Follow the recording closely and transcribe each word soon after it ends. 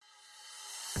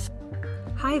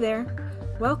Hi there.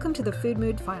 Welcome to the Food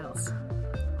Mood Files.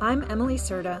 I'm Emily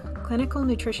Serta, clinical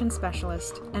nutrition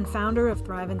specialist and founder of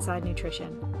Thrive Inside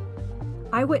Nutrition.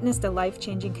 I witnessed a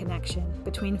life-changing connection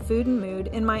between food and mood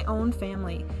in my own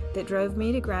family that drove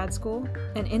me to grad school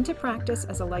and into practice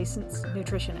as a licensed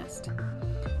nutritionist.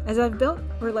 As I've built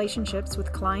relationships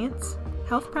with clients,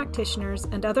 health practitioners,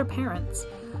 and other parents,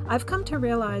 I've come to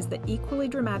realize that equally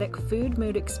dramatic food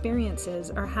mood experiences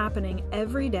are happening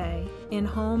every day in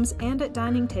homes and at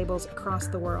dining tables across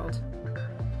the world.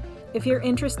 If you're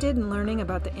interested in learning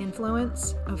about the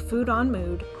influence of food on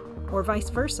mood, or vice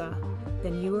versa,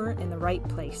 then you are in the right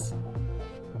place.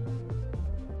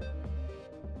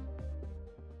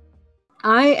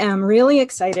 I am really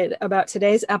excited about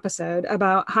today's episode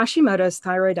about Hashimoto's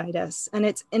thyroiditis and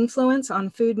its influence on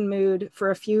food and mood for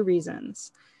a few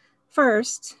reasons.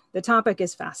 First, the topic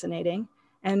is fascinating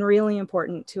and really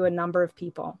important to a number of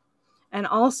people. And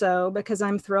also because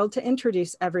I'm thrilled to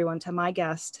introduce everyone to my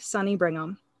guest, Sunny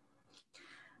Brigham.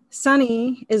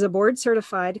 Sunny is a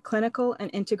board-certified clinical and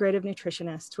integrative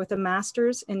nutritionist with a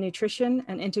master's in nutrition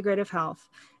and integrative health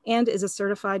and is a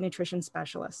certified nutrition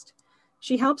specialist.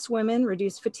 She helps women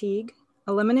reduce fatigue,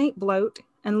 eliminate bloat,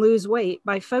 and lose weight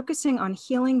by focusing on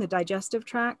healing the digestive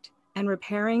tract and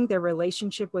repairing their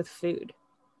relationship with food.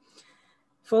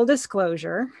 Full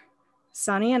disclosure,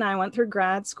 Sunny and I went through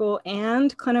grad school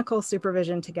and clinical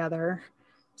supervision together,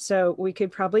 so we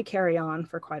could probably carry on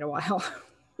for quite a while.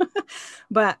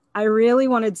 But I really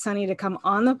wanted Sunny to come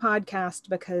on the podcast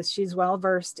because she's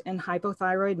well-versed in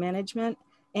hypothyroid management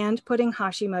and putting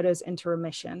Hashimoto's into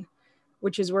remission,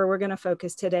 which is where we're going to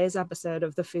focus today's episode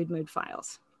of the Food Mood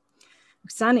Files.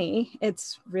 Sunny,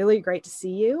 it's really great to see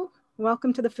you.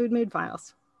 Welcome to the Food Mood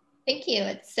Files. Thank you.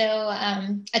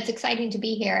 It's exciting to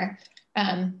be here.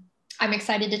 I'm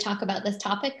excited to talk about this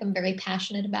topic. I'm very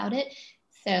passionate about it.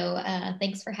 So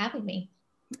thanks for having me.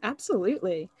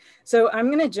 Absolutely. So I'm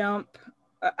going to jump.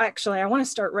 Actually, I want to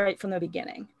start right from the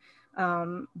beginning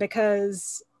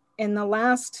because in the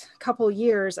last couple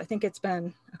years, I think it's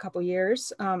been a couple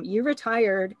years, you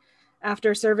retired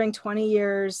after serving 20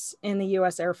 years in the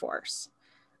U.S. Air Force.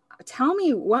 Tell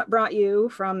me what brought you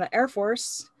from the Air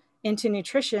Force into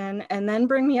nutrition, and then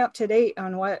bring me up to date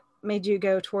on what made you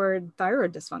go toward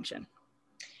thyroid dysfunction.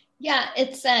 Yeah,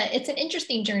 it's an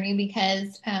interesting journey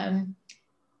because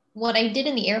what I did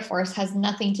in the Air Force has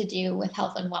nothing to do with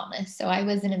health and wellness. So I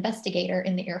was an investigator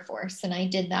in the Air Force, and I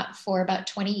did that for about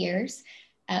 20 years.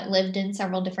 Lived in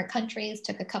several different countries,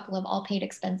 took a couple of all paid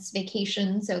expense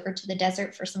vacations over to the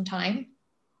desert for some time.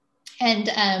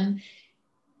 And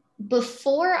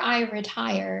before I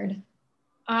retired,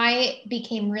 I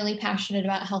became really passionate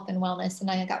about health and wellness, and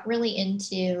I got really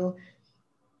into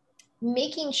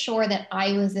making sure that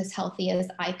I was as healthy as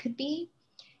I could be.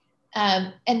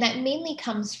 And that mainly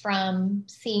comes from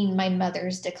seeing my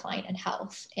mother's decline in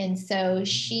health. And so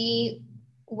she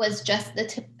was just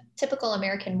the typical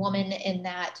American woman in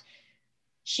that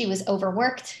she was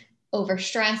overworked,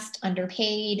 overstressed,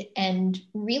 underpaid, and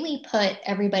really put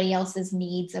everybody else's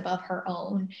needs above her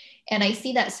own. And I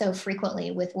see that so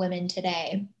frequently with women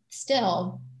today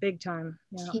still. Big time.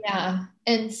 Yeah.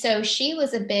 And so she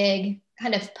was a big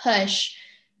kind of push,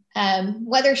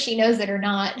 whether she knows it or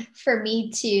not, for me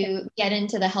to get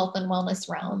into the health and wellness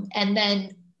realm. And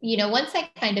then, once I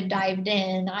kind of dived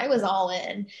in, I was all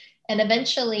in. And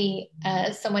eventually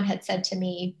someone had said to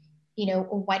me,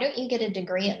 why don't you get a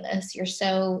degree in this? You're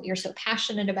so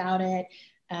passionate about it.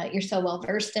 You're so well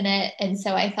versed in it. And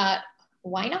so I thought,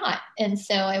 why not? And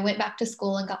so I went back to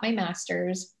school and got my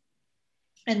master's.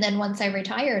 And then once I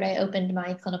retired, I opened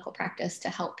my clinical practice to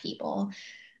help people.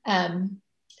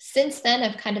 Since then,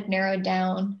 I've kind of narrowed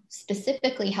down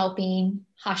specifically helping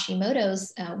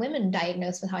Hashimoto's, women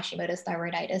diagnosed with Hashimoto's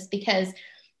thyroiditis, because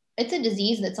it's a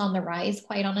disease that's on the rise,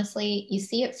 quite honestly. You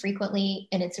see it frequently,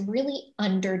 and it's really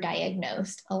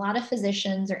underdiagnosed. A lot of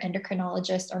physicians or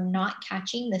endocrinologists are not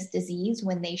catching this disease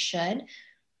when they should.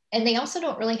 And they also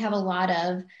don't really have a lot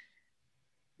of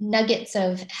nuggets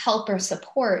of help or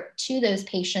support to those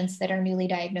patients that are newly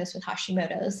diagnosed with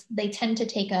Hashimoto's. They tend to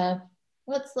take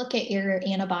let's look at your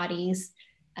antibodies,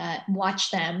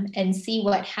 watch them and see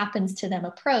what happens to them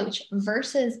approach,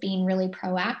 versus being really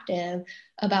proactive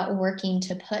about working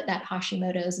to put that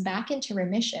Hashimoto's back into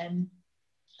remission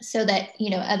so that,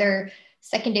 other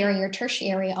secondary or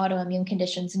tertiary autoimmune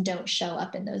conditions don't show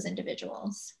up in those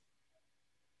individuals.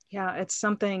 Yeah, it's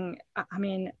something,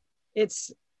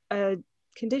 it's a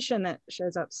condition that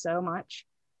shows up so much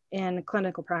in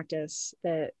clinical practice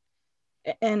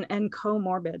and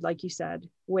comorbid, like you said,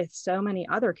 with so many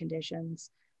other conditions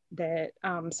that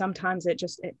sometimes it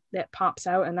pops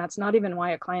out, and that's not even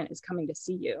why a client is coming to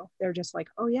see you. They're just like,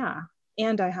 oh yeah,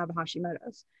 and I have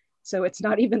Hashimoto's. So it's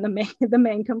not even the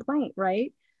main complaint,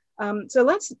 right? So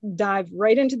let's dive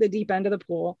right into the deep end of the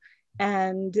pool.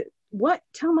 And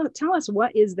tell us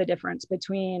what is the difference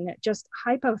between just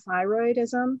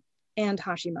hypothyroidism and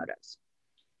Hashimoto's?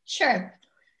 Sure.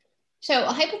 So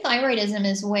hypothyroidism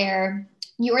is where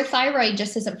your thyroid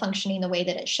just isn't functioning the way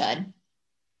that it should.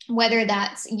 Whether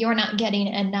that's you're not getting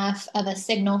enough of a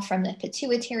signal from the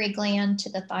pituitary gland to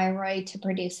the thyroid to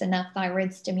produce enough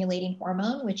thyroid stimulating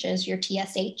hormone, which is your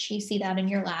TSH. You see that in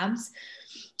your labs.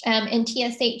 And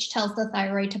TSH tells the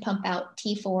thyroid to pump out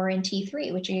T4 and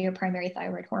T3, which are your primary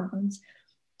thyroid hormones.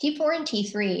 T4 and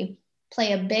T3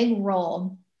 play a big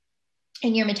role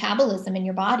in your metabolism in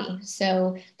your body.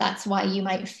 So that's why you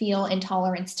might feel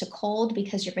intolerance to cold,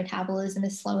 because your metabolism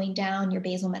is slowing down, your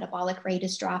basal metabolic rate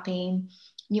is dropping.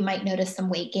 You might notice some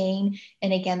weight gain.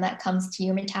 And again, that comes to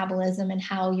your metabolism and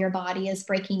how your body is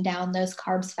breaking down those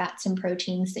carbs, fats, and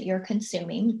proteins that you're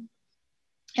consuming.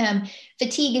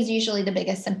 Fatigue is usually the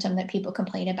biggest symptom that people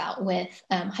complain about with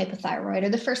hypothyroid, or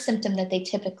the first symptom that they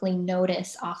typically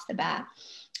notice off the bat.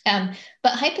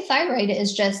 But hypothyroid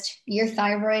is just your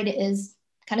thyroid is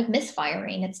kind of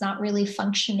misfiring. It's not really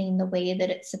functioning the way that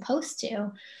it's supposed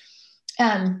to.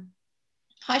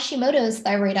 Hashimoto's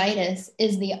thyroiditis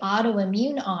is the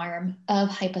autoimmune arm of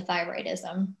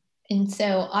hypothyroidism. And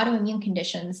so autoimmune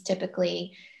conditions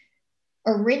typically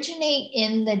originate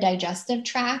in the digestive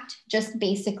tract, just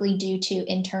basically due to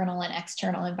internal and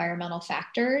external environmental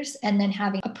factors, and then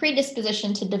having a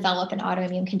predisposition to develop an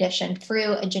autoimmune condition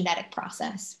through a genetic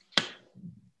process.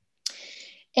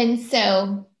 And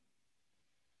so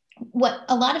what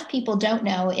a lot of people don't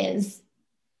know is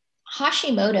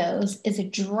Hashimoto's is a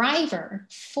driver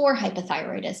for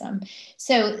hypothyroidism.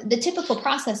 So the typical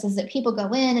process is that people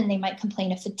go in and they might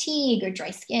complain of fatigue or dry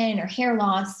skin or hair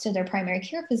loss to their primary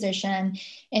care physician.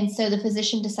 And so the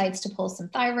physician decides to pull some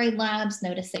thyroid labs,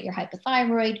 notice that you're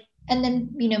hypothyroid, and then,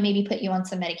 maybe put you on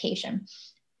some medication.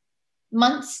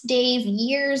 Months, days,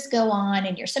 years go on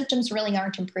and your symptoms really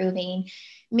aren't improving.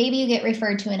 Maybe you get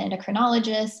referred to an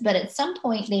endocrinologist, but at some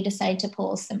point they decide to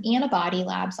pull some antibody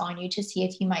labs on you to see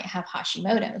if you might have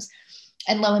Hashimoto's.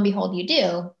 And lo and behold, you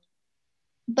do.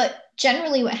 But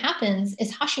generally what happens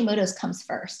is Hashimoto's comes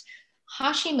first.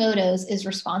 Hashimoto's is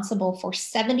responsible for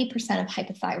 70% of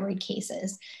hypothyroid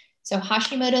cases. So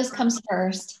Hashimoto's comes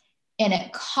first, and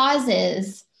it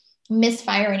causes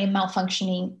misfiring and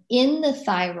malfunctioning in the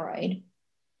thyroid.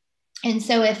 And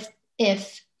so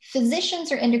if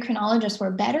physicians or endocrinologists were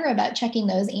better about checking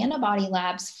those antibody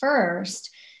labs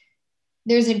first,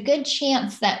 there's a good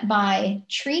chance that by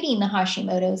treating the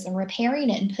Hashimoto's and repairing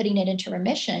it and putting it into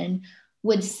remission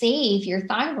would save your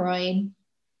thyroid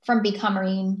from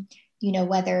becoming,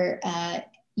 whether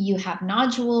you have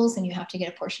nodules and you have to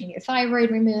get a portion of your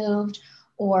thyroid removed,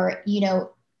 or,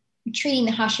 treating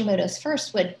the Hashimoto's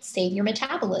first would save your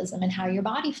metabolism and how your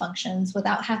body functions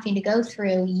without having to go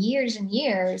through years and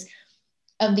years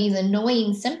of these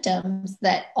annoying symptoms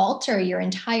that alter your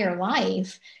entire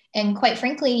life. And quite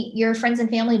frankly, your friends and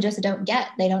family just don't get.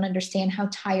 They don't understand how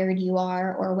tired you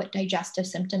are or what digestive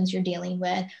symptoms you're dealing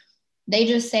with. They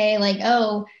just say like,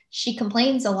 oh, she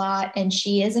complains a lot and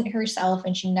she isn't herself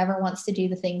and she never wants to do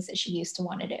the things that she used to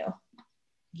want to do.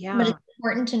 Yeah. But it's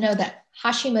important to know that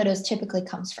Hashimoto's typically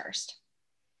comes first.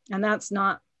 And that's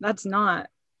not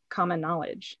common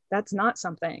knowledge. That's not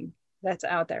something that's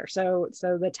out there. So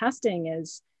the testing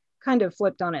is kind of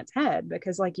flipped on its head,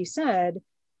 because like you said,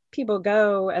 people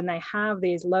go and they have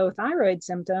these low thyroid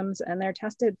symptoms and they're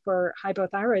tested for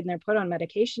hypothyroid and they're put on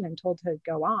medication and told to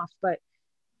go off. But,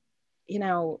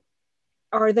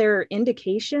 are there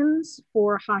indications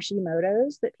for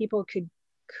Hashimoto's that people could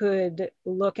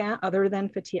look at other than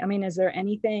fatigue? I mean, is there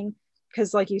anything?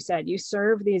 Because like you said, you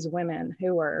serve these women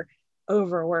who are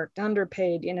overworked,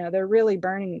 underpaid, they're really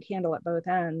burning the candle at both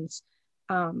ends.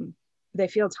 They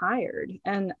feel tired.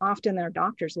 And often their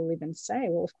doctors will even say,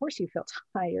 well, of course you feel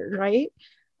tired, right?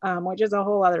 Which is a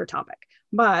whole other topic.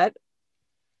 But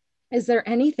is there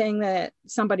anything that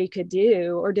somebody could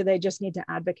do, or do they just need to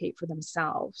advocate for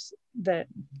themselves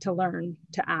to learn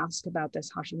to ask about this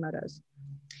Hashimoto's?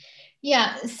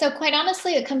 Yeah. So quite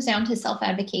honestly, it comes down to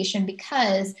self-advocation,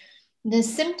 because the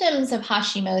symptoms of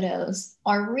Hashimoto's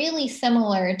are really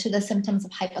similar to the symptoms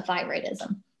of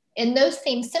hypothyroidism. And those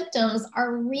same symptoms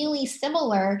are really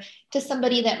similar to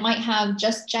somebody that might have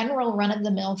just general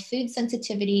run-of-the-mill food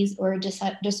sensitivities or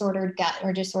disordered gut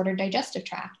or disordered digestive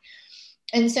tract.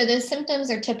 And so those symptoms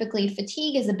are typically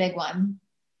fatigue is a big one,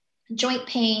 joint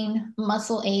pain,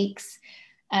 muscle aches,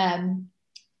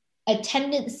 a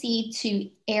tendency to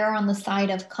err on the side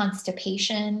of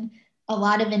constipation, a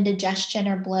lot of indigestion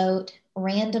or bloat,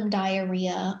 random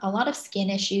diarrhea, a lot of skin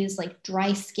issues like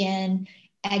dry skin,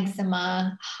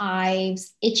 eczema,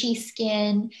 hives, itchy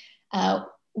skin.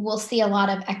 We'll see a lot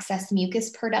of excess mucus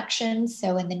production.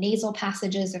 So in the nasal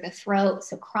passages or the throat,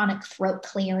 so chronic throat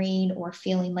clearing or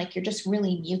feeling like you're just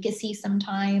really mucusy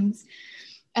sometimes.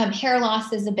 Hair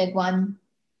loss is a big one,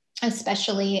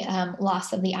 especially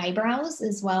loss of the eyebrows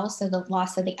as well. So the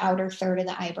loss of the outer third of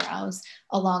the eyebrows,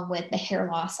 along with the hair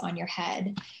loss on your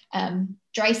head.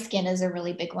 Dry skin is a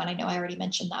really big one. I know I already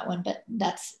mentioned that one, but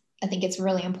I think it's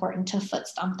really important to foot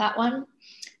stomp that one.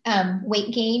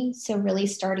 Weight gain. So really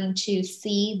starting to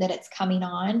see that it's coming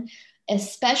on,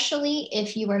 especially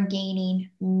if you are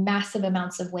gaining massive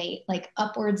amounts of weight, like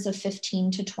upwards of 15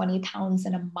 to 20 pounds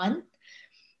in a month.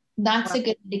 That's a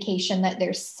good indication that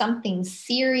there's something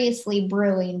seriously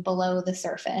brewing below the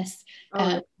surface.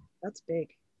 That's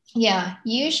big. Yeah.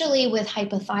 Usually with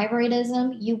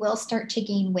hypothyroidism, you will start to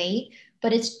gain weight,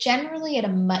 but it's generally at a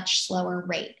much slower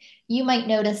rate. You might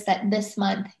notice that this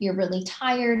month you're really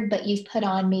tired, but you've put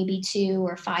on maybe 2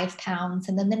 or 5 pounds.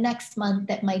 And then the next month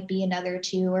that might be another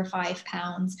 2 or 5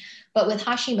 pounds. But with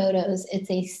Hashimoto's,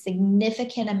 it's a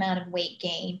significant amount of weight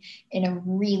gain in a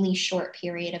really short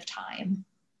period of time.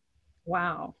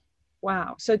 Wow.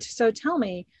 So tell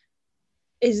me,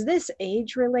 is this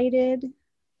age related,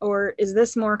 or is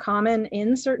this more common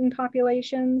in certain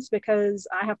populations? Because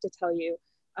I have to tell you,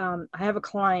 I have a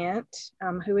client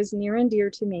who is near and dear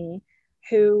to me,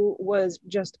 who was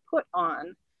just put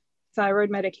on thyroid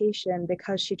medication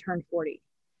because she turned 40.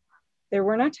 There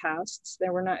were no tests.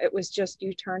 It was just,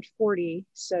 you turned 40.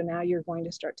 So now you're going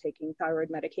to start taking thyroid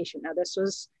medication. Now this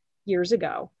was years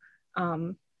ago.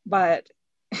 But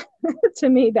to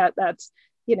me, that's,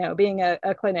 being a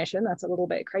clinician, that's a little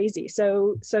bit crazy.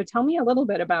 So tell me a little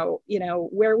bit about,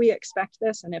 where we expect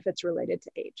this and if it's related to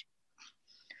age.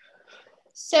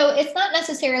 So it's not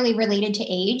necessarily related to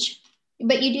age,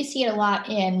 but you do see it a lot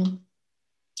in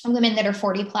women that are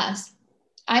 40 plus.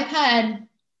 I've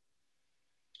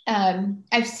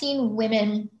seen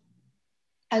women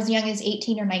as young as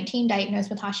 18 or 19 diagnosed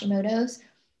with Hashimoto's.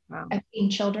 Wow. I've seen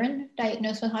children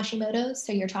diagnosed with Hashimoto's.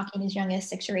 So you're talking as young as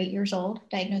 6 or 8 years old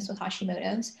diagnosed with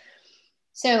Hashimoto's.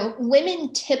 So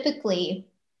women typically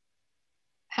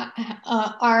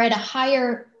are at a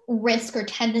higher risk or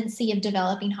tendency of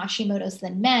developing Hashimoto's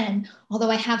than men,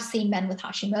 although I have seen men with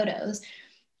Hashimoto's.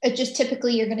 It just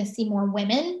typically you're going to see more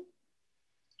women.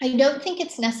 I don't think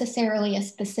it's necessarily a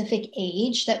specific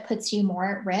age that puts you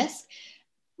more at risk,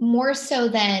 more so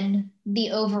than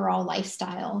the overall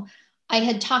lifestyle. I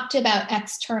had talked about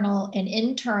external and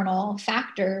internal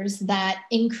factors that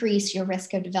increase your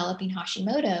risk of developing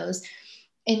Hashimoto's.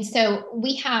 And so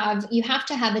you have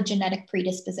to have a genetic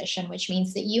predisposition, which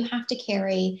means that you have to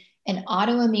carry an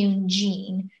autoimmune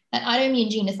gene. That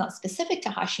autoimmune gene is not specific to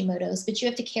Hashimoto's, but you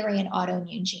have to carry an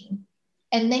autoimmune gene.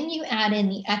 And then you add in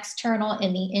the external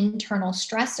and the internal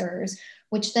stressors,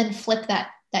 which then flip that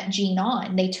gene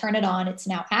on. They turn it on, it's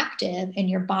now active, and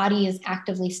your body is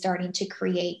actively starting to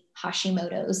create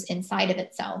Hashimoto's inside of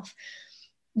itself.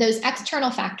 Those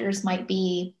external factors might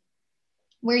be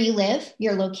where you live,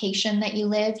 your location that you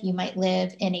live. You might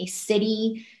live in a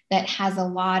city that has a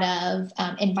lot of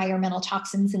environmental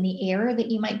toxins in the air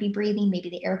that you might be breathing. Maybe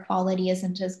the air quality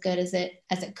isn't as good as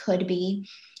it could be.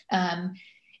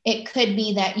 It could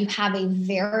be that you have a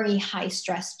very high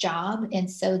stress job. And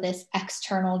so this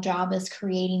external job is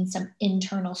creating some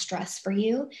internal stress for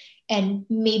you. And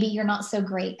maybe you're not so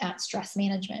great at stress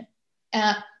management.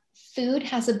 Food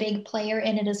has a big player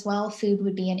in it as well. Food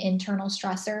would be an internal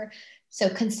stressor. So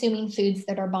consuming foods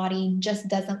that our body just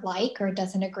doesn't like or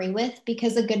doesn't agree with,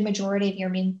 because a good majority of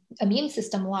your immune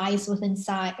system lies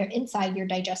inside your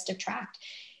digestive tract.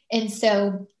 And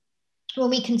so when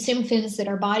we consume foods that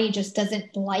our body just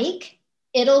doesn't like,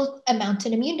 it'll amount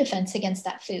an immune defense against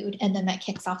that food. And then that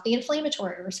kicks off the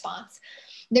inflammatory response.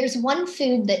 There's one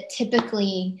food that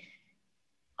typically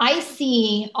I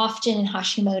see often in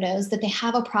Hashimoto's that they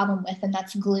have a problem with, and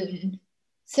that's gluten.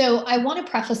 So I want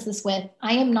to preface this with,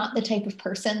 I am not the type of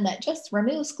person that just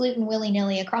removes gluten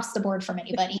willy-nilly across the board from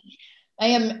anybody. I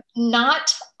am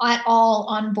not at all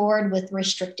on board with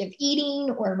restrictive eating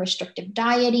or restrictive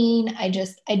dieting. I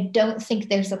don't think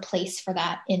there's a place for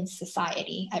that in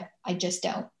society. I just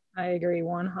don't. I agree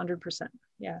 100%.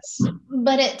 Yes.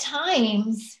 But at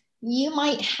times you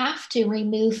might have to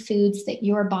remove foods that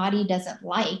your body doesn't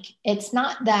like. It's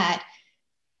not that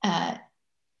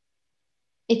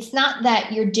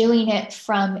you're doing it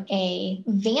from a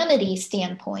vanity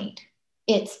standpoint.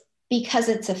 It's because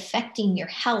it's affecting your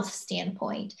health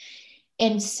standpoint.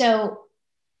 And so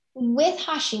with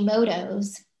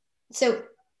Hashimoto's, so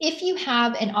if you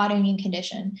have an autoimmune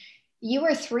condition, you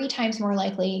are 3 times more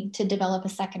likely to develop a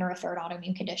second or a third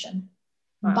autoimmune condition.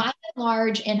 Wow. By and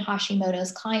large, in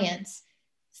Hashimoto's clients,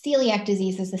 celiac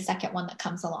disease is the second one that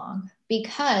comes along,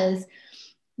 because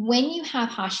when you have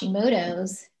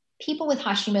Hashimoto's, people with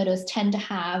Hashimoto's tend to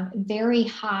have very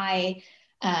high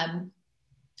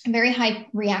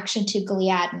reaction to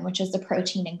gliadin, which is the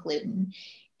protein in gluten.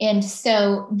 And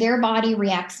so their body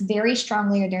reacts very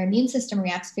strongly, or their immune system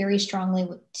reacts very strongly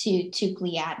to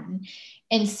gliadin.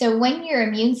 And so when your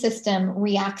immune system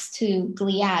reacts to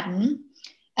gliadin,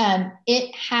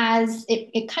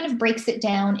 it kind of breaks it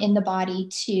down in the body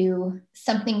to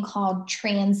something called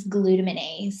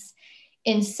transglutaminase.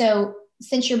 And so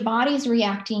since your body's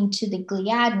reacting to the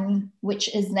gliadin,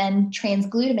 which is then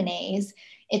transglutaminase,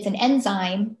 it's an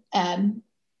enzyme,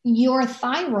 your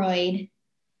thyroid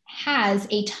has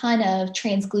a ton of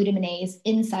transglutaminase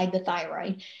inside the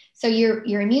thyroid. So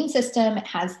your immune system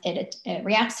it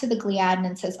reacts to the gliadin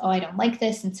and says, oh, I don't like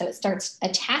this. And so it starts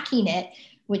attacking it,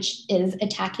 which is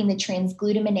attacking the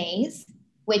transglutaminase,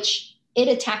 which it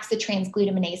attacks the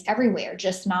transglutaminase everywhere,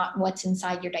 just not what's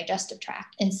inside your digestive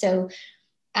tract. And so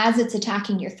as it's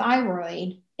attacking your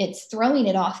thyroid, it's throwing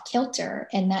it off kilter.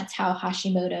 And that's how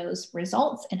Hashimoto's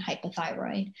results in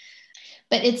hypothyroid.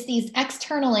 But it's these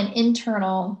external and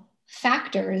internal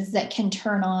factors that can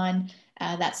turn on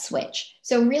that switch.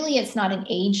 So really, it's not an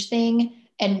age thing.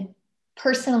 And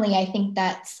personally, I think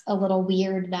that's a little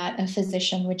weird that a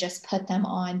physician would just put them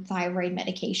on thyroid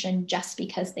medication just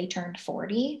because they turned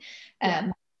 40.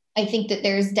 I think that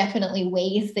there's definitely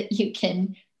ways that you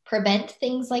can prevent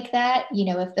things like that. You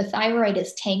know, if the thyroid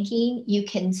is tanking, you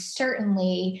can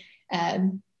certainly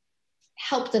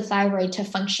help the thyroid to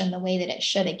function the way that it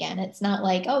should again. It's not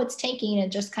like, oh, it's tanking,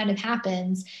 it just kind of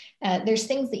happens. There's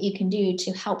things that you can do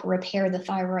to help repair the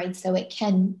thyroid so it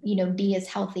can, be as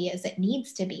healthy as it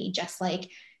needs to be, just like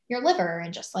your liver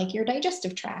and just like your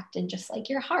digestive tract and just like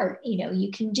your heart. You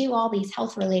can do all these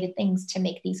health related things to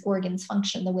make these organs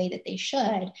function the way that they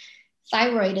should.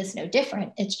 Thyroid is no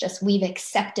different. It's just we've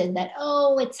accepted that,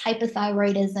 oh, it's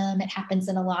hypothyroidism. It happens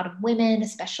in a lot of women,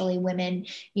 especially women,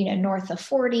 north of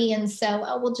 40. And so,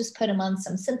 we'll just put them on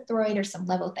some Synthroid or some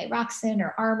levothyroxine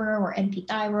or Armour or NP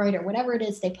thyroid or whatever it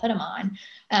is they put them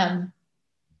on.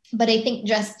 But I think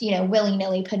just,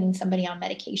 willy-nilly putting somebody on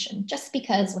medication just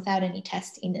because without any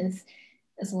testing is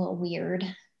a little weird.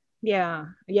 Yeah.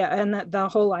 Yeah. And that the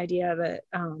whole idea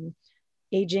that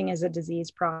aging is a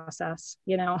disease process,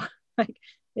 like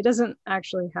it doesn't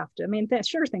actually have to. I mean,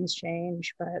 sure, things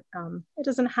change, but it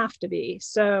doesn't have to be.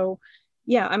 So,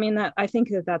 yeah, I mean, I think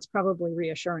that's probably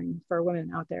reassuring for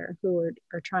women out there who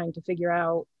are trying to figure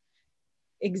out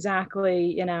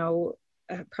exactly,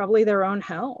 probably their own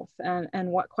health and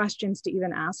what questions to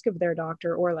even ask of their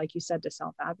doctor, or like you said, to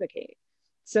self-advocate.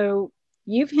 So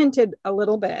you've hinted a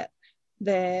little bit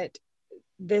that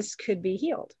this could be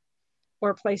healed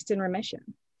or placed in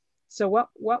remission. So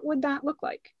what would that look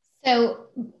like? So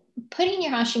putting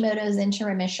your Hashimoto's into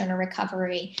remission or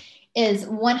recovery is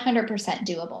 100%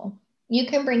 doable. You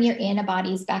can bring your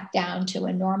antibodies back down to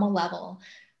a normal level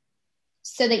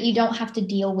so that you don't have to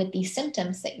deal with these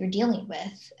symptoms that you're dealing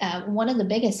with. One of the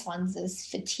biggest ones is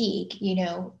fatigue.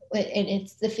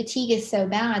 It's the fatigue is so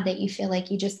bad that you feel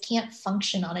like you just can't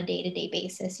function on a day-to-day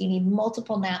basis. You need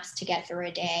multiple naps to get through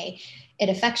a day. It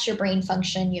affects your brain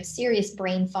function. You have serious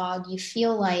brain fog. You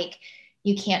feel like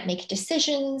you can't make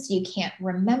decisions. You can't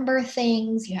remember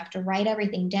things. You have to write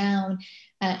everything down.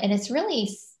 And it's really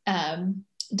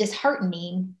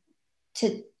disheartening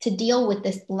to deal with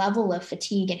this level of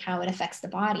fatigue and how it affects the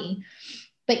body.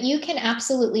 But you can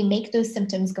absolutely make those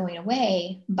symptoms going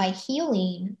away by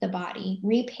healing the body,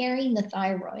 repairing the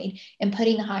thyroid, and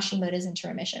putting the Hashimoto's into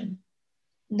remission.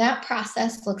 That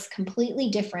process looks completely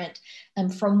different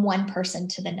from one person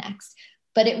to the next.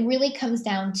 But it really comes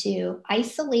down to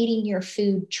isolating your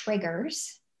food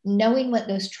triggers, knowing what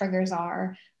those triggers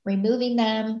are, removing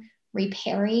them,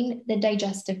 repairing the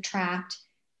digestive tract,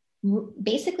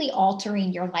 basically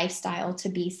altering your lifestyle to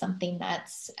be something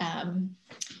that's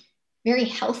very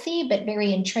healthy, but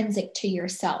very intrinsic to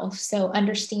yourself. So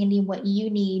understanding what you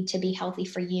need to be healthy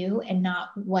for you and not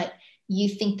what you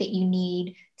think that you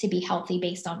need to be healthy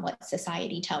based on what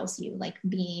society tells you, like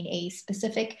being a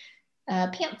specific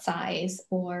pant size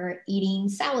or eating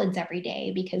salads every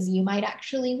day because you might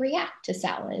actually react to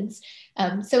salads.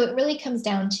 So it really comes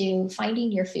down to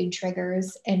finding your food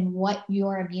triggers and what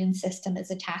your immune system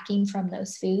is attacking from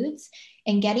those foods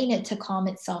and getting it to calm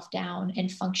itself down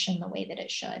and function the way that it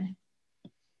should.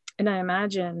 And I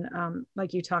imagine,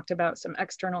 like you talked about, some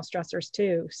external stressors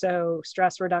too. So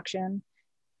stress reduction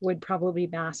would probably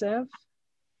be massive.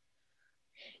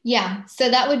 Yeah. So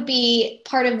that would be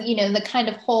part of, the kind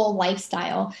of whole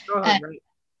lifestyle. Oh, right.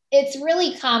 It's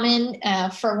really common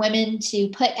for women to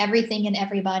put everything and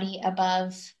everybody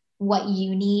above what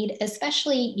you need,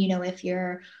 especially, if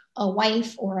you're a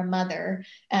wife or a mother.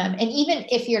 And even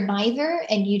if you're neither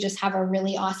and you just have a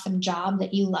really awesome job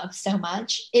that you love so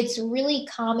much, it's really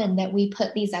common that we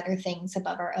put these other things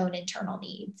above our own internal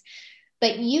needs.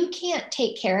 But you can't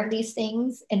take care of these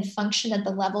things and function at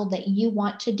the level that you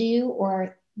want to do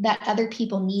or that other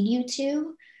people need you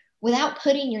to without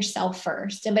putting yourself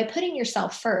first. And by putting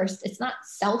yourself first, it's not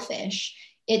selfish.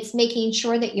 It's making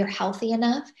sure that you're healthy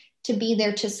enough to be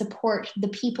there to support the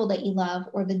people that you love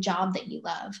or the job that you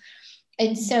love.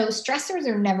 And so stressors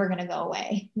are never going to go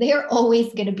away. They're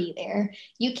always going to be there.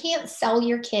 You can't sell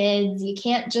your kids. You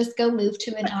can't just go move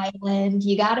to an island.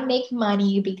 You got to make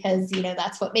money because,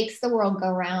 that's what makes the world go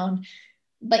round.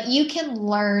 But you can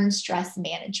learn stress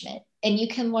management and you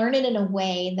can learn it in a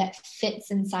way that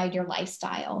fits inside your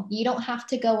lifestyle. You don't have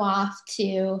to go off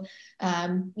to,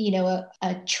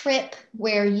 a trip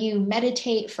where you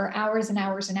meditate for hours and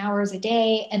hours and hours a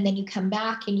day, and then you come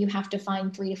back and you have to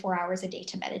find 3 to 4 hours a day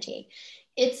to meditate.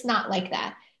 It's not like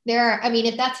that.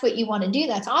 If that's what you want to do,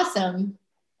 that's awesome.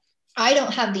 I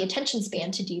don't have the attention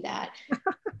span to do that.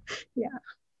 Yeah.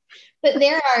 But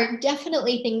there are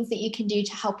definitely things that you can do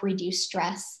to help reduce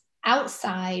stress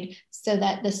outside so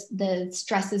that the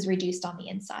stress is reduced on the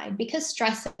inside, because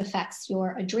stress affects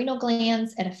your adrenal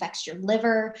glands, it affects your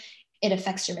liver, it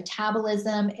affects your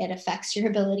metabolism, it affects your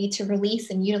ability to release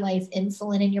and utilize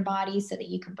insulin in your body so that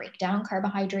you can break down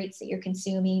carbohydrates that you're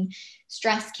consuming.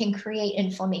 Stress can create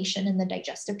inflammation in the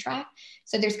digestive tract.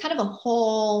 So there's kind of a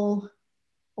whole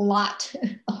lot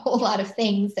of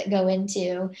things that go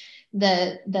into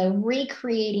the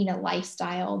recreating a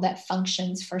lifestyle that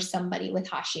functions for somebody with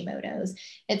Hashimoto's.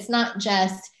 It's not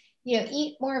just,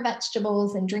 eat more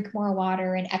vegetables and drink more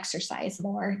water and exercise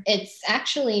more. It's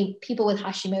actually people with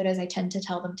Hashimoto's, I tend to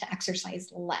tell them to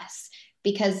exercise less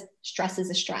because stress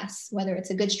is a stress, whether it's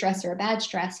a good stress or a bad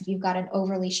stress. If you've got an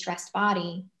overly stressed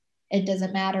body, it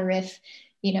doesn't matter if,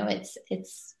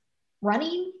 it's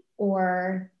running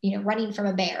or, running from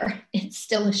a bear, it's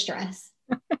still a stress.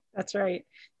 That's right.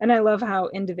 And I love how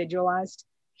individualized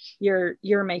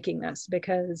you're making this,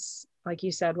 because like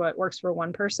you said, what works for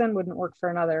one person wouldn't work for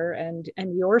another. And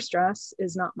your stress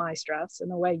is not my stress. And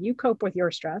the way you cope with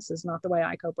your stress is not the way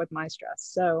I cope with my stress.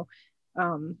 So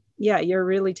you're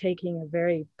really taking a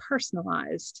very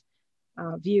personalized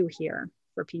view here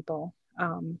for people.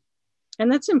 And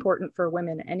that's important for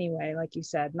women anyway, like you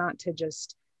said, not to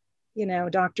just,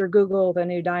 Dr. Google the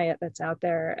new diet that's out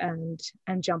there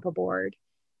and jump aboard.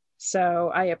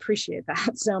 So I appreciate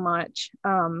that so much.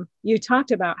 You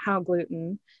talked about how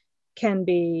gluten can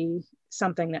be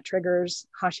something that triggers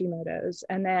Hashimoto's,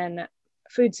 and then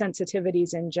food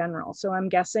sensitivities in general. So I'm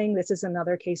guessing this is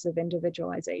another case of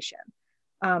individualization.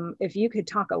 If you could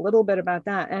talk a little bit about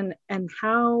that and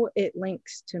how it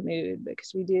links to mood,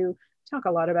 because we do talk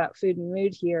a lot about food and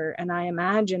mood here. And I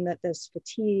imagine that this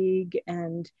fatigue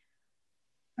and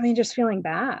just feeling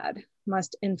bad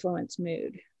must influence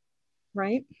mood,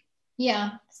 right?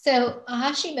 Yeah. So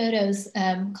Hashimoto's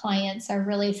clients are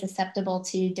really susceptible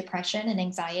to depression and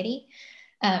anxiety.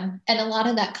 And a lot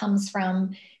of that comes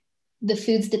from the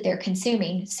foods that they're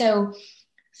consuming. So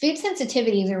food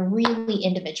sensitivities are really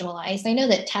individualized. I know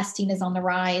that testing is on the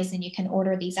rise and you can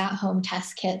order these at-home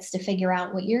test kits to figure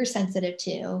out what you're sensitive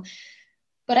to.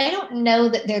 But I don't know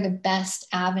that they're the best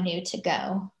avenue to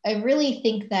go. I really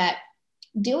think that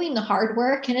doing the hard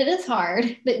work, and it is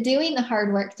hard, but doing the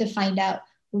hard work to find out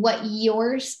what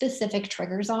your specific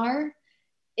triggers are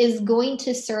is going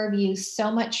to serve you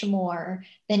so much more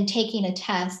than taking a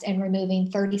test and removing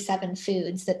 37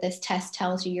 foods that this test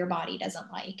tells you your body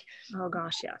doesn't like. Oh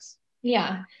gosh, yes.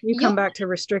 Yeah. You come back to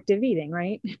restrictive eating,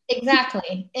 right?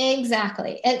 Exactly.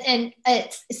 And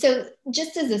it's, so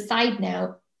just as a side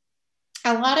note,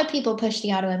 a lot of people push the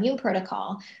autoimmune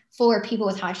protocol for people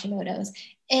with Hashimoto's.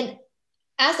 And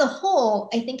as a whole,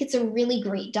 I think it's a really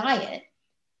great diet,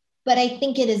 but I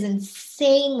think it is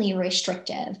insanely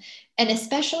restrictive. And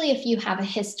especially if you have a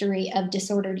history of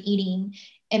disordered eating.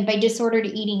 And by disordered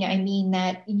eating, I mean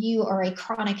that you are a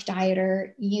chronic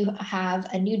dieter. You have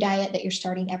a new diet that you're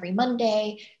starting every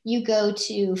Monday. You go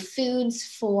to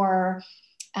foods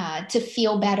to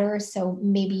feel better. So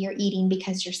maybe you're eating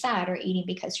because you're sad, or eating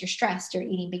because you're stressed, or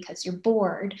eating because you're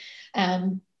bored.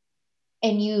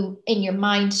 and you in your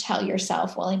mind tell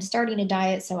yourself, well, I'm starting a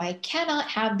diet, so I cannot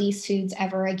have these foods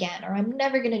ever again, or I'm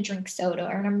never going to drink soda,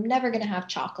 or I'm never going to have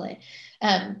chocolate.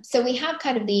 So we have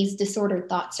kind of these disordered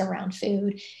thoughts around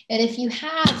food. And if you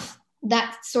have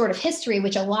that sort of history,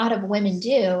 which a lot of women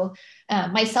do,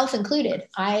 myself included,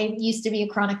 I used to be a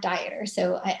chronic dieter.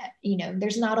 So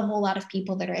there's not a whole lot of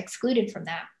people that are excluded from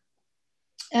that.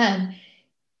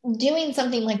 Doing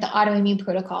something like the autoimmune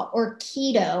protocol or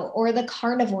keto or the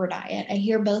carnivore diet. I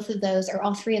hear both of those or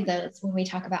all three of those when we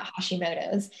talk about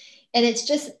Hashimoto's. And it's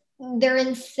just, they're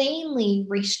insanely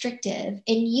restrictive,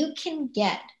 and you can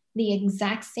get the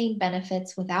exact same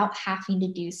benefits without having to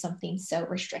do something so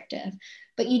restrictive.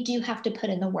 But you do have to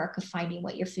put in the work of finding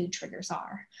what your food triggers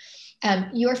are.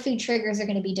 Your food triggers are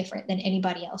going to be different than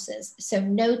anybody else's. So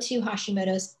no two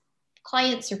Hashimoto's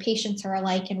clients or patients are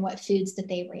alike in what foods that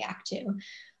they react to.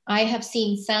 I have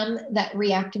seen some that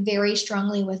react very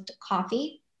strongly with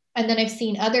coffee. And then I've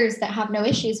seen others that have no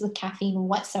issues with caffeine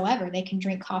whatsoever. They can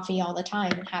drink coffee all the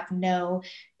time and have no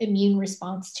immune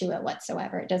response to it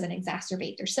whatsoever. It doesn't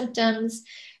exacerbate their symptoms.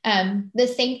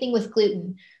 The same thing with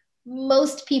gluten.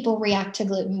 Most people react to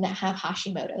gluten that have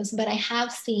Hashimoto's, but I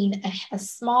have seen a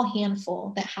small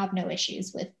handful that have no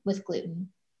issues with gluten.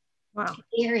 Wow.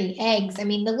 Dairy, eggs, I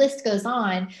mean, the list goes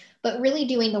on, but really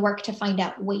doing the work to find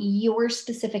out what your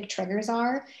specific triggers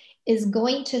are is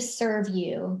going to serve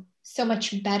you so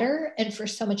much better and for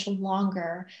so much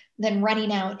longer than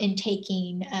running out and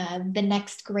taking the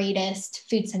next greatest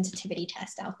food sensitivity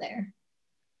test out there.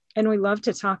 And we love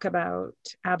to talk about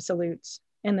absolutes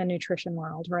in the nutrition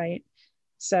world, right?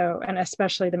 So, and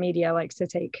especially the media likes to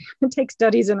take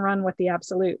studies and run with the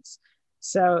absolutes.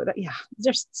 So that, yeah,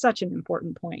 just such an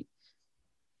important point.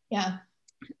 Yeah.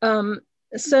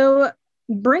 So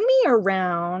bring me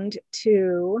around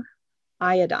to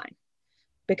iodine,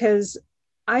 because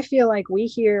I feel like we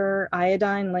hear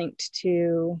iodine linked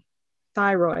to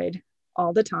thyroid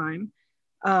all the time.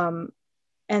 And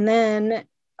then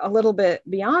a little bit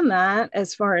beyond that,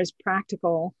 as far as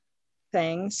practical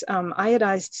things,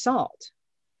 iodized salt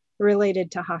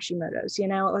related to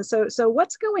Hashimoto's, so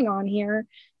what's going on here?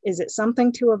 Is it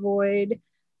something to avoid?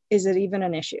 Is it even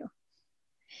an issue?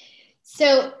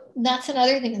 So that's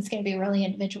another thing that's going to be really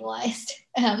individualized.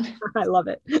 I love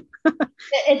it.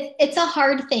 It's a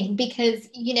hard thing because,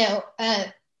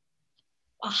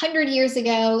 100 years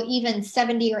ago, even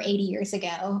 70 or 80 years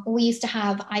ago, we used to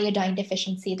have iodine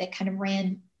deficiency that kind of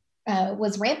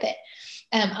was rampant.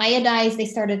 Iodized, they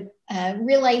started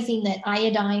realizing that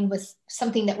iodine was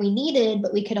something that we needed,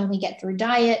 but we could only get through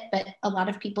diet. But a lot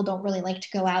of people don't really like to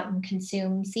go out and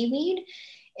consume seaweed.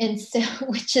 And so,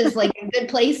 which is like a good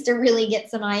place to really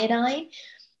get some iodine.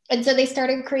 And so they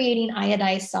started creating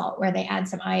iodized salt where they add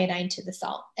some iodine to the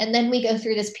salt. And then we go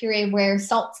through this period where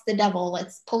salt's the devil.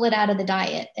 Let's pull it out of the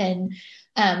diet. And,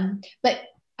 but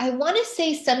I want to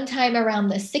say sometime around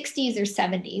the 60s or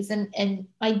 70s, and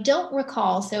I don't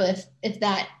recall. So if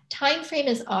that time frame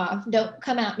is off, don't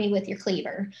come at me with your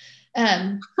cleaver.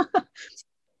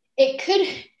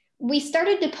 We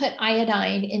started to put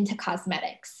iodine into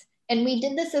cosmetics. And we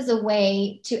did this as a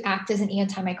way to act as an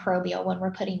antimicrobial when we're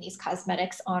putting these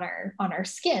cosmetics on our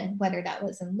skin, whether that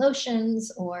was in lotions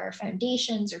or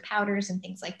foundations or powders and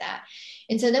things like that.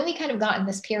 And so then we kind of got in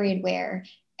this period where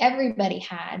everybody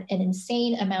had an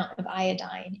insane amount of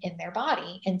iodine in their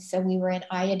body. And so we were in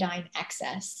iodine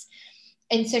excess.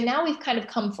 And so now we've kind of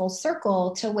come full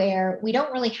circle to where we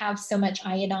don't really have so much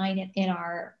iodine in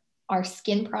our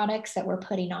skin products that we're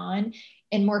putting on.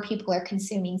 And more people are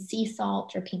consuming sea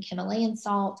salt or pink Himalayan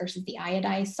salt versus the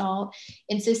iodized salt.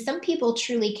 And so some people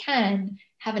truly can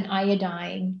have an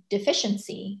iodine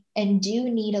deficiency and do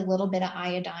need a little bit of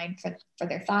iodine for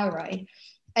their thyroid.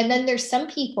 And then there's some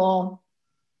people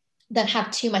that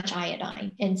have too much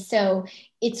iodine. And so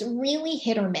it's really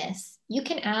hit or miss. You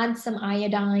can add some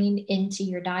iodine into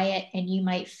your diet and you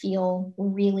might feel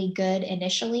really good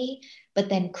initially, but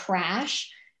then crash.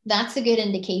 That's a good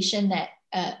indication that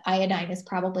iodine is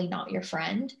probably not your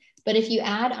friend. But if you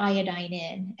add iodine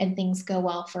in and things go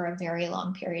well for a very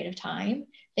long period of time,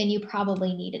 then you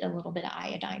probably needed a little bit of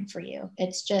iodine for you.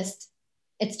 It's just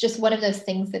one of those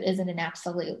things that isn't an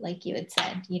absolute, like you had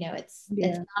said. It's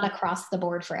not across the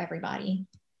board for everybody.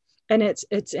 And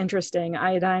it's interesting.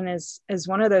 Iodine is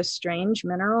one of those strange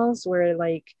minerals where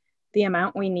like the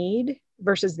amount we need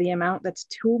versus the amount that's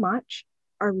too much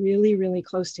are really, really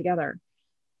close together.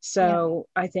 So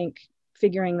I think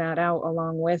figuring that out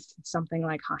along with something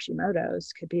like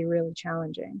Hashimoto's could be really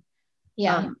challenging.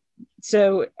 Yeah.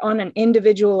 So on an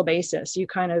individual basis, do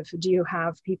you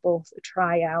have people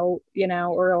try out,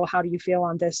 or how do you feel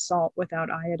on this salt without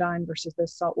iodine versus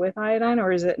this salt with iodine?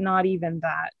 Or is it not even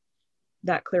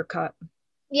that clear cut?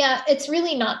 Yeah, it's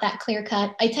really not that clear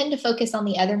cut. I tend to focus on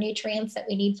the other nutrients that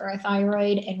we need for our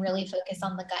thyroid and really focus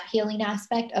on the gut healing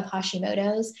aspect of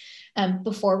Hashimoto's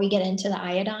before we get into the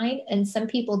iodine. And some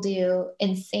people do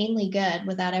insanely good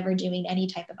without ever doing any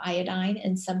type of iodine.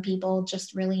 And some people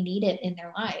just really need it in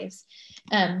their lives.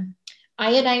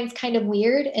 Iodine's kind of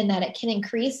weird in that it can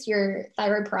increase your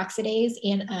thyroid peroxidase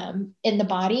in the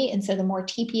body. And so the more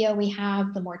TPO we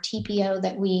have, the more TPO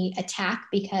that we attack,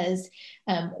 because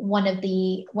one of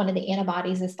the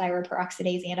antibodies is thyroid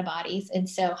peroxidase antibodies. And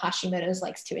so Hashimoto's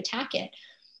likes to attack it.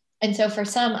 And so for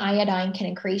some, iodine can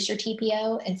increase your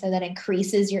TPO. And so that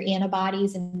increases your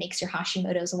antibodies and makes your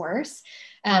Hashimoto's worse.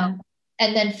 Wow.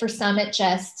 And then for some,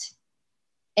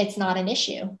 it's not an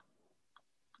issue.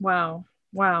 Wow.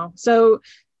 So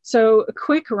a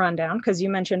quick rundown, because you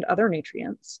mentioned other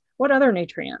nutrients. What other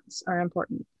nutrients are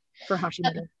important for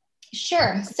Hashimoto?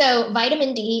 Sure. So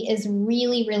vitamin D is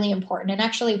really, really important. And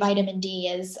actually, vitamin D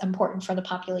is important for the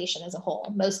population as a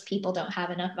whole. Most people don't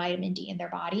have enough vitamin D in their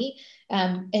body.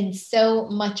 And so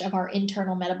much of our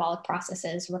internal metabolic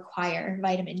processes require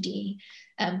vitamin D.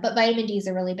 But vitamin D is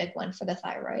a really big one for the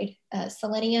thyroid.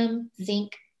 Selenium,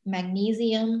 zinc,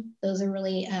 magnesium, those are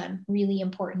really, really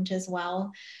important as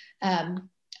well.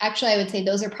 Actually, I would say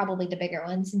those are probably the bigger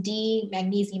ones: D,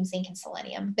 magnesium, zinc, and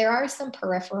selenium. There are some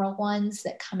peripheral ones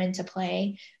that come into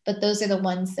play, but those are the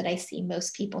ones that I see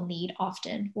most people need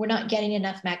often. We're not getting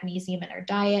enough magnesium in our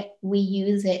diet. We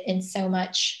use it in so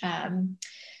much,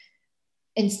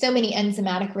 in so many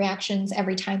enzymatic reactions.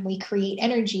 Every time we create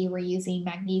energy, we're using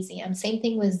magnesium. Same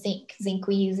thing with zinc. Zinc,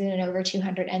 we use it in over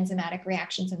 200 enzymatic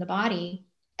reactions in the body.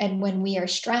 And when we are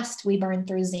stressed, we burn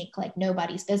through zinc like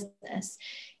nobody's business.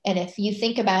 And if you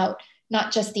think about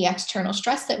not just the external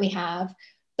stress that we have,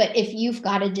 but if you've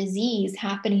got a disease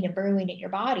happening and brewing in your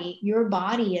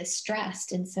body is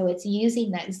stressed. And so it's using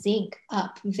that zinc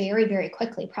up very, very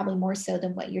quickly, probably more so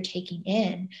than what you're taking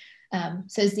in.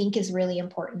 So zinc is really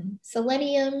important.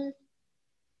 Selenium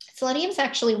is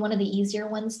actually one of the easier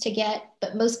ones to get,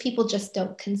 but most people just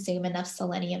don't consume enough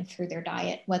selenium through their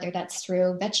diet, whether that's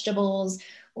through vegetables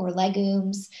or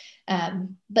legumes.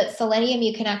 But selenium,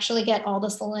 you can actually get all the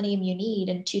selenium you need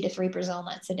in 2 to 3 Brazil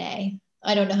nuts a day.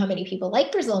 I don't know how many people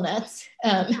like Brazil nuts,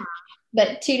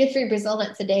 but 2 to 3 Brazil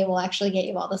nuts a day will actually get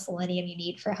you all the selenium you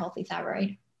need for a healthy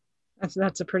thyroid.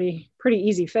 That's a pretty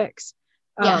easy fix.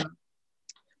 Yeah.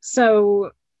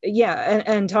 So yeah,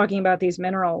 and talking about these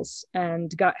minerals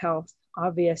and gut health,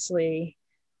 obviously,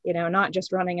 not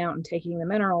just running out and taking the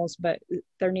minerals, but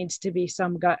there needs to be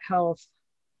some gut health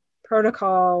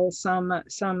protocol,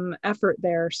 some effort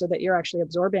there so that you're actually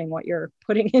absorbing what you're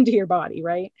putting into your body,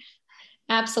 right?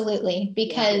 Absolutely.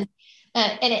 Because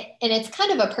and it's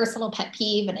kind of a personal pet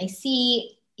peeve, and I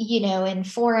see in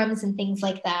forums and things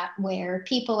like that, where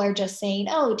people are just saying,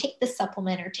 oh, take this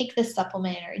supplement or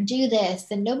do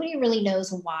this. And nobody really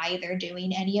knows why they're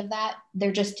doing any of that.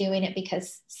 They're just doing it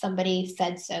because somebody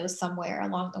said so somewhere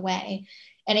along the way.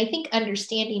 And I think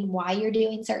understanding why you're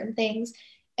doing certain things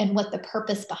and what the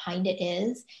purpose behind it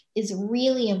is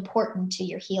really important to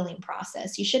your healing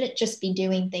process. You shouldn't just be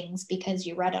doing things because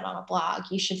you read it on a blog.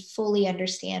 You should fully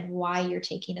understand why you're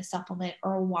taking a supplement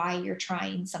or why you're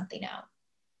trying something out.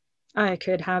 I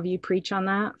could have you preach on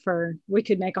that we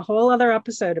could make a whole other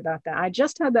episode about that. I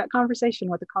just had that conversation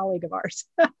with a colleague of ours.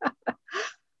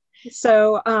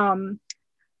 So,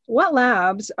 what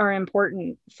labs are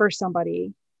important for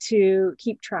somebody to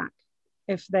keep track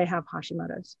if they have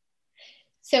Hashimoto's?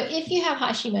 So if you have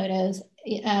Hashimoto's,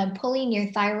 pulling your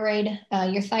thyroid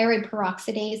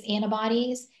peroxidase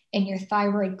antibodies and your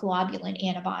thyroid globulin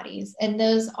antibodies, and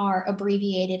those are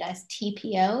abbreviated as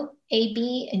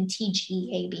TPO-AB and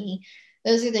TGAB.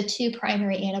 Those are the 2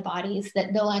 primary antibodies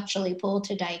that they'll actually pull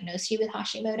to diagnose you with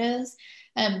Hashimoto's.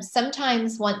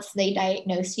 Sometimes once they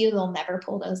diagnose you, they'll never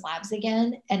pull those labs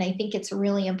again. And I think it's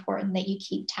really important that you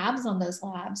keep tabs on those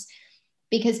labs,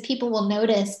 because people will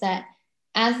notice that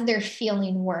as they're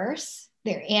feeling worse,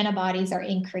 their antibodies are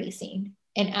increasing.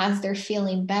 And as they're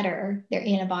feeling better, their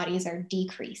antibodies are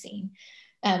decreasing.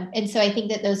 And so I think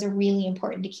that those are really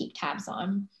important to keep tabs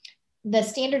on. The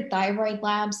standard thyroid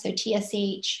labs, so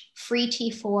TSH, free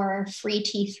T4, free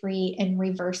T3, and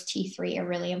reverse T3 are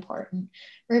really important.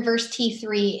 Reverse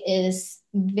T3 is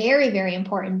very, very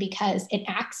important because it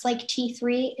acts like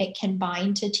T3. It can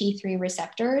bind to T3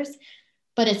 receptors,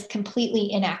 but it's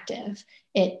completely inactive.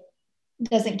 It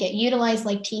doesn't get utilized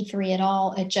like T3 at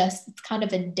all. It's kind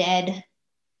of a dead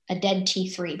a dead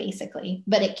T3 basically,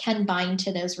 but it can bind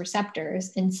to those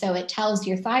receptors. And so it tells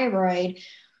your thyroid,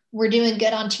 we're doing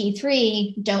good on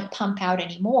T3, don't pump out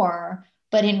anymore.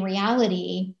 But in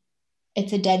reality,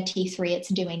 it's a dead T3. It's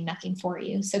doing nothing for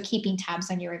you. So keeping tabs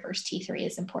on your reverse T3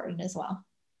 is important as well.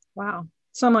 Wow.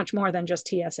 So much more than just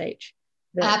TSH.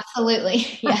 Absolutely.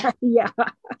 Yeah. Yeah.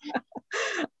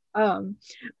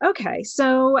 Okay.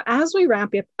 So as we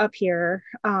wrap up here,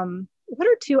 what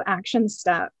are 2 action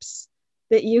steps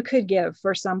that you could give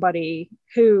for somebody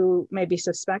who maybe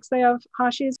suspects they have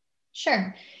Hashis?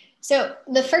 Sure. So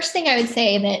the first thing I would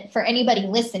say that for anybody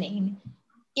listening,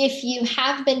 if you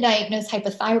have been diagnosed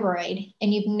hypothyroid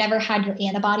and you've never had your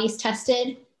antibodies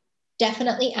tested,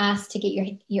 definitely ask to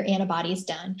get your antibodies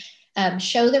done.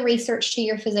 Show the research to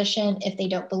your physician. If they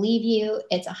don't believe you,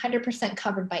 it's 100%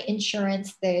 covered by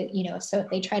insurance. So if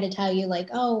they try to tell you like,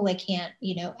 oh, I can't,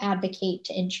 advocate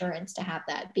to insurance to have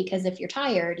that, because if you're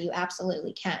tired, you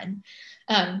absolutely can.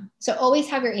 So always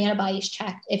have your antibodies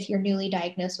checked if you're newly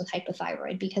diagnosed with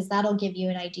hypothyroid, because that'll give you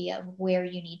an idea of where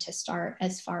you need to start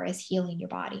as far as healing your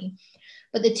body.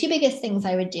 But the 2 biggest things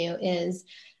I would do is,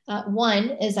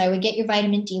 one is I would get your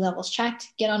vitamin D levels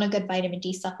checked, get on a good vitamin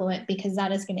D supplement, because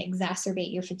that is going to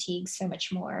exacerbate your fatigue so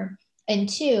much more. And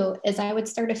 2 is I would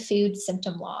start a food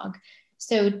symptom log.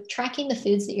 So tracking the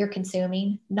foods that you're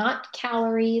consuming, not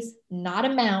calories, not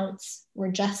amounts.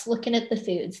 We're just looking at the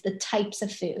foods, the types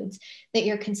of foods that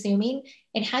you're consuming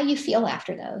and how you feel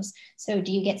after those. So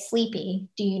do you get sleepy?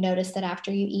 Do you notice that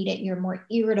after you eat it, you're more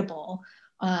irritable?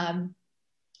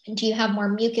 Do you have more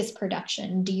mucus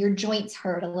production? Do your joints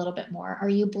hurt a little bit more? Are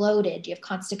you bloated? Do you have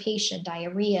constipation,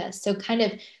 diarrhea? So kind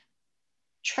of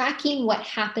tracking what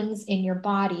happens in your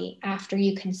body after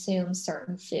you consume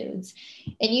certain foods.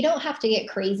 And you don't have to get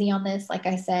crazy on this. Like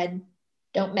I said,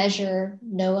 don't measure,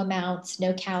 no amounts,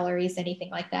 no calories,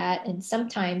 anything like that. And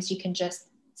sometimes you can just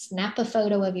snap a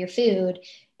photo of your food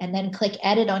and then click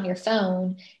edit on your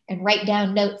phone and write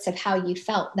down notes of how you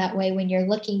felt. That way, when you're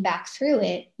looking back through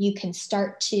it, you can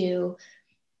start to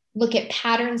look at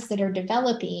patterns that are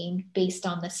developing based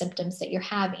on the symptoms that you're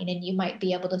having. And you might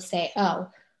be able to say, oh,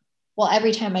 well,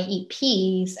 every time I eat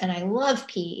peas, and I love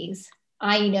peas,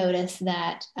 I notice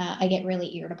that I get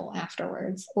really irritable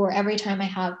afterwards. Or every time I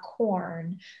have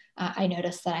corn, I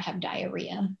notice that I have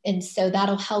diarrhea. And so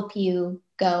that'll help you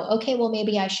go, okay, well,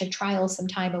 maybe I should trial some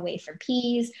time away from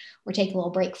peas or take a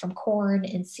little break from corn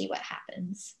and see what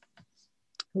happens.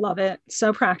 Love it.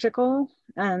 So practical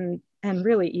and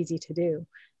really easy to do.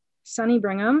 Sunny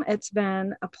Brigham, it's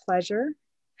been a pleasure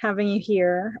having you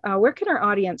here. Where can our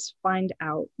audience find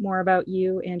out more about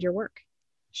you and your work?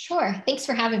 Sure. Thanks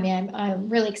for having me. I'm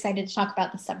really excited to talk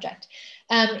about the subject.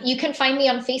 You can find me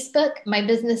on Facebook. My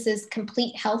business is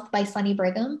Complete Health by Sunny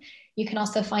Brigham. You can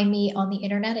also find me on the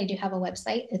internet. I do have a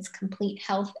website. It's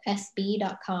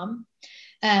completehealthsb.com.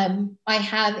 I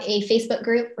have a Facebook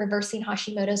group, Reversing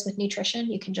Hashimoto's with Nutrition.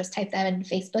 You can just type that in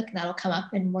Facebook and that'll come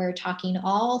up. And we're talking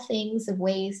all things of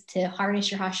ways to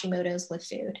harness your Hashimoto's with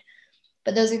food.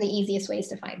 But those are the easiest ways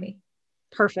to find me.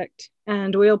 Perfect.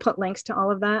 And we'll put links to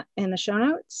all of that in the show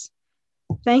notes.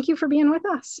 Thank you for being with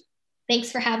us.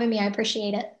 Thanks for having me. I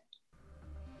appreciate it.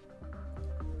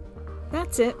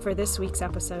 That's it for this week's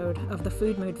episode of the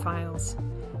Food Mood Files.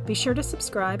 Be sure to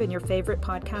subscribe in your favorite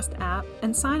podcast app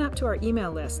and sign up to our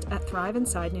email list at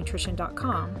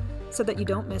thriveinsidenutrition.com so that you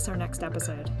don't miss our next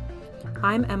episode.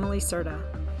 I'm Emily Serta,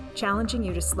 challenging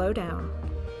you to slow down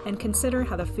and consider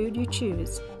how the food you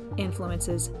choose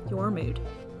influences your mood.